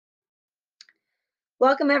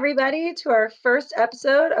Welcome, everybody, to our first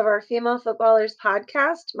episode of our Female Footballers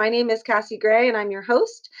podcast. My name is Cassie Gray, and I'm your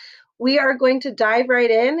host. We are going to dive right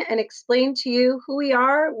in and explain to you who we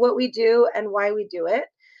are, what we do, and why we do it.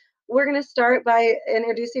 We're going to start by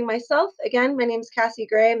introducing myself. Again, my name is Cassie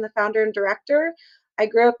Gray. I'm the founder and director. I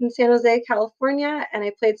grew up in San Jose, California, and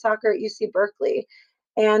I played soccer at UC Berkeley.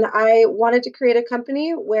 And I wanted to create a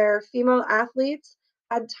company where female athletes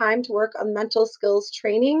had time to work on mental skills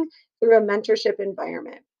training through a mentorship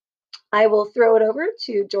environment. I will throw it over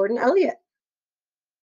to Jordan Elliott.